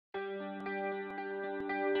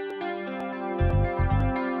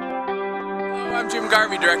I'm Jim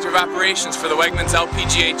Garvey, Director of Operations for the Wegmans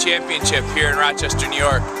LPGA Championship here in Rochester, New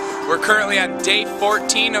York. We're currently on day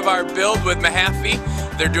 14 of our build with Mahaffey.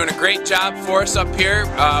 They're doing a great job for us up here.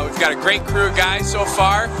 We've got a great crew of guys so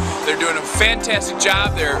far. They're doing a fantastic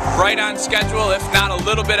job. They're right on schedule, if not a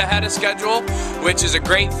little bit ahead of schedule, which is a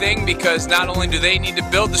great thing because not only do they need to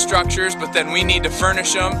build the structures, but then we need to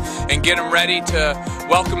furnish them and get them ready to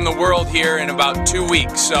welcome the world here in about 2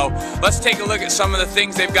 weeks. So let's take a look at some of the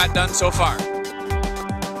things they've got done so far.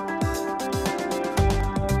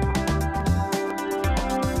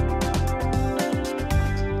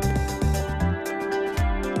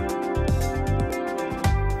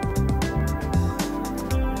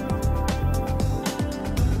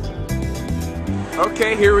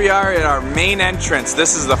 Okay, here we are at our main entrance.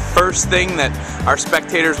 This is the first thing that our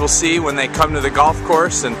spectators will see when they come to the golf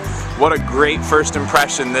course, and what a great first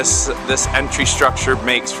impression this entry structure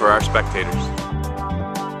makes for our spectators.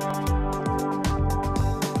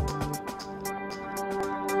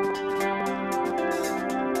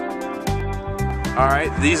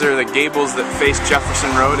 Alright, these are the gables that face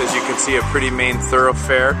Jefferson Road. As you can see, a pretty main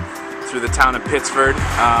thoroughfare through the town of Pittsford.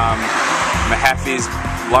 Mahaffey's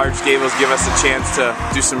large gables give us a chance to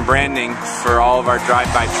do some branding for all of our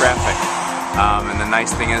drive-by traffic. And the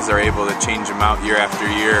nice thing is they're able to change them out year after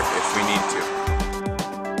year if we need to.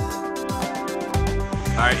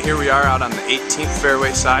 Alright, here we are out on the 18th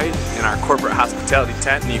fairway side in our corporate hospitality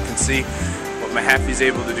tent, and you can see what Mahaffey's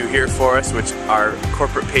able to do here for us, which our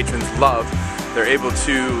corporate patrons love. They're able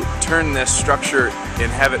to turn this structure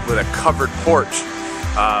and have it with a covered porch.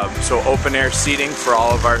 So open air seating for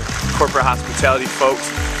all of our corporate hospitality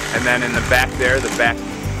folks, and then in the back there, the back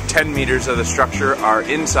 10 meters of the structure are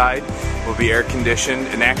inside, will be air conditioned,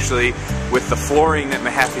 and actually with the flooring that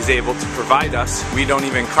Mahaffey's able to provide us, we don't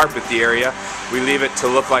even carpet the area. We leave it to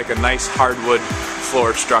look like a nice hardwood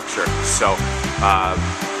floor structure. So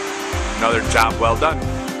another job well done.